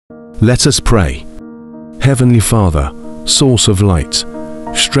Let us pray. Heavenly Father, source of light,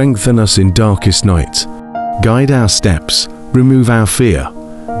 strengthen us in darkest night. Guide our steps, remove our fear,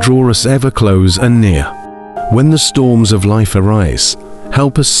 draw us ever close and near. When the storms of life arise,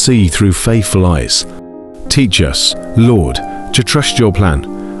 help us see through faithful eyes. Teach us, Lord, to trust your plan,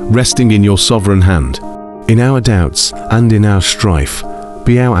 resting in your sovereign hand. In our doubts and in our strife,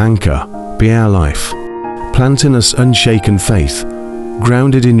 be our anchor, be our life. Plant in us unshaken faith,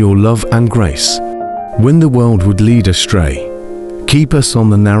 grounded in your love and grace. When the world would lead astray, keep us on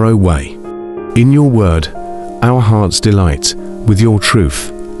the narrow way. In your word, our hearts delight, with your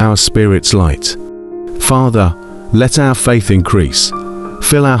truth, our spirit's light. Father, let our faith increase,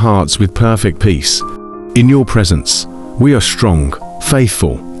 fill our hearts with perfect peace. In your presence, we are strong,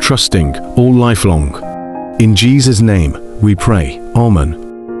 faithful, trusting, all life long. In Jesus' name, we pray. Amen.